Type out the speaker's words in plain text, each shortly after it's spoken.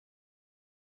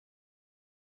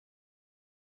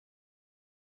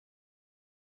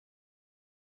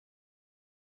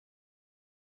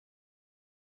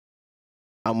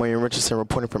I'm Richardson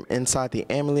reporting from inside the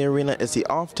Amalie Arena. It's the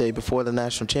off day before the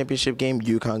national championship game,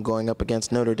 UConn going up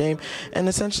against Notre Dame. And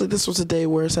essentially this was a day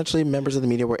where essentially members of the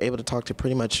media were able to talk to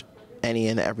pretty much any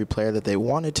and every player that they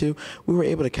wanted to. We were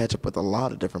able to catch up with a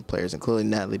lot of different players, including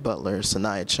Natalie Butler,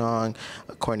 Saniya Chong,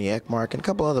 Courtney Ekmark, and a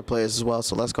couple other players as well.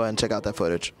 So let's go ahead and check out that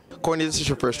footage. Courtney, this is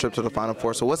your first trip to the Final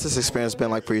Four. So what's this experience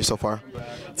been like for you so far?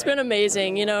 It's been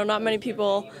amazing. You know, not many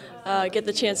people get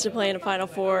the chance to play in a Final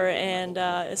Four, and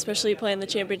especially play in the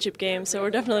championship game. So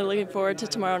we're definitely looking forward to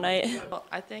tomorrow night. Well,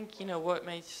 I think, you know, what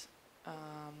makes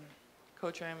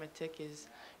Coach Rama tick is,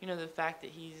 you know, the fact that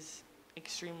he's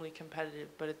extremely competitive,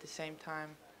 but at the same time,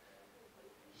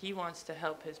 he wants to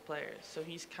help his players. So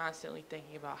he's constantly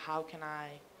thinking about, how can I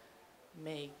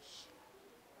make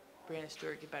Brandon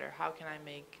Stewart get better? How can I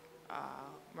make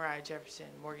Moriah Jefferson,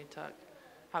 Morgan Tuck?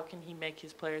 How can he make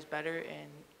his players better? And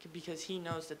because he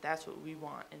knows that that's what we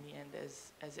want in the end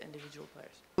as individual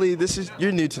players.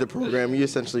 You're new to the program. You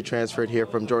essentially transferred here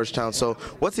from Georgetown. So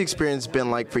what's the experience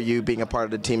been like for you being a part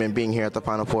of the team and being here at the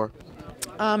Final Four?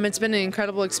 It's been an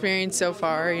incredible experience so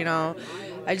far. You know,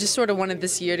 I just sort of wanted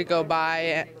this year to go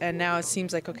by, and now it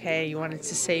seems like, okay, you wanted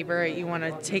to savor it, you want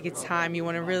to take its time, you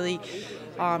want to really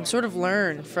sort of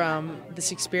learn from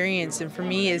this experience. And for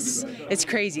me, it's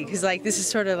crazy because, like, this is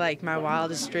sort of like my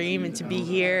wildest dream, and to be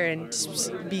here and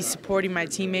just be supporting my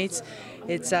teammates,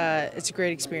 it's a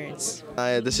great experience.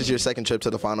 This is your second trip to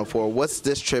the Final Four. What's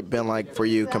this trip been like for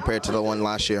you compared to the one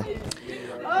last year?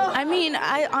 I mean,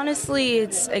 honestly,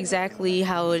 it's exactly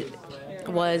how it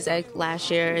was last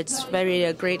year. It's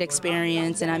a great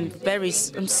experience, and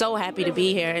I'm so happy to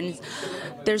be here. And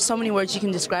there's so many words you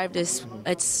can describe this.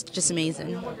 It's just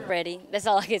amazing. Ready. That's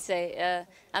all I can say.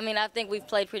 I mean, I think we've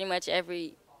played pretty much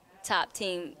every top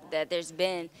team that there's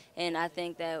been, and I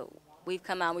think that we've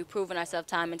come out, we've proven ourselves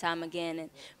time and time again. And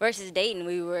versus Dayton,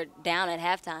 we were down at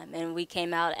halftime, and we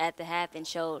came out at the half and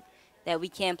showed that we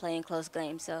can play in close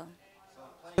games. So.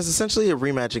 It's essentially a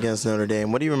rematch against Notre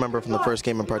Dame. What do you remember from the first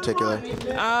game in particular?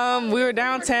 We were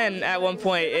down 10 at one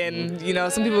point, and you know,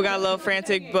 some people got a little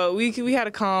frantic, but we had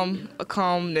a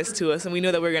calmness to us, and we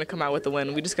knew that we were going to come out with the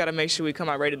win. We just got to make sure we come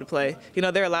out ready to play. You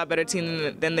know, they're a lot better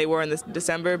team than they were in this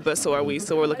December, but so are we.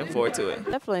 So we're looking forward to it.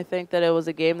 I definitely think that it was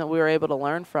a game that we were able to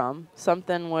learn from.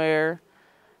 Something where,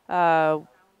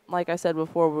 like I said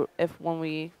before, when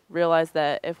we realized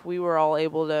that if we were all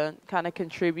able to kind of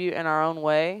contribute in our own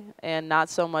way and not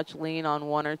so much lean on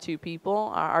one or two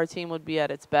people, our team would be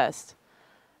at its best.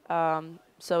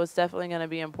 So it's definitely going to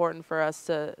be important for us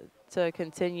to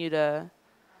continue to,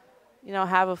 you know,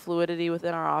 have a fluidity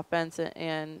within our offense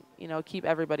and you know, keep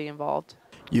everybody involved.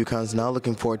 UConn's now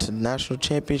looking forward to the national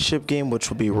championship game, which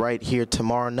will be right here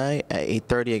tomorrow night at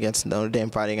 8:30 against Notre Dame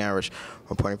Fighting Irish.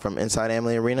 Reporting from inside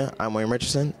Amalie Arena, I'm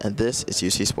Richardson, and this is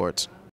UC Sports.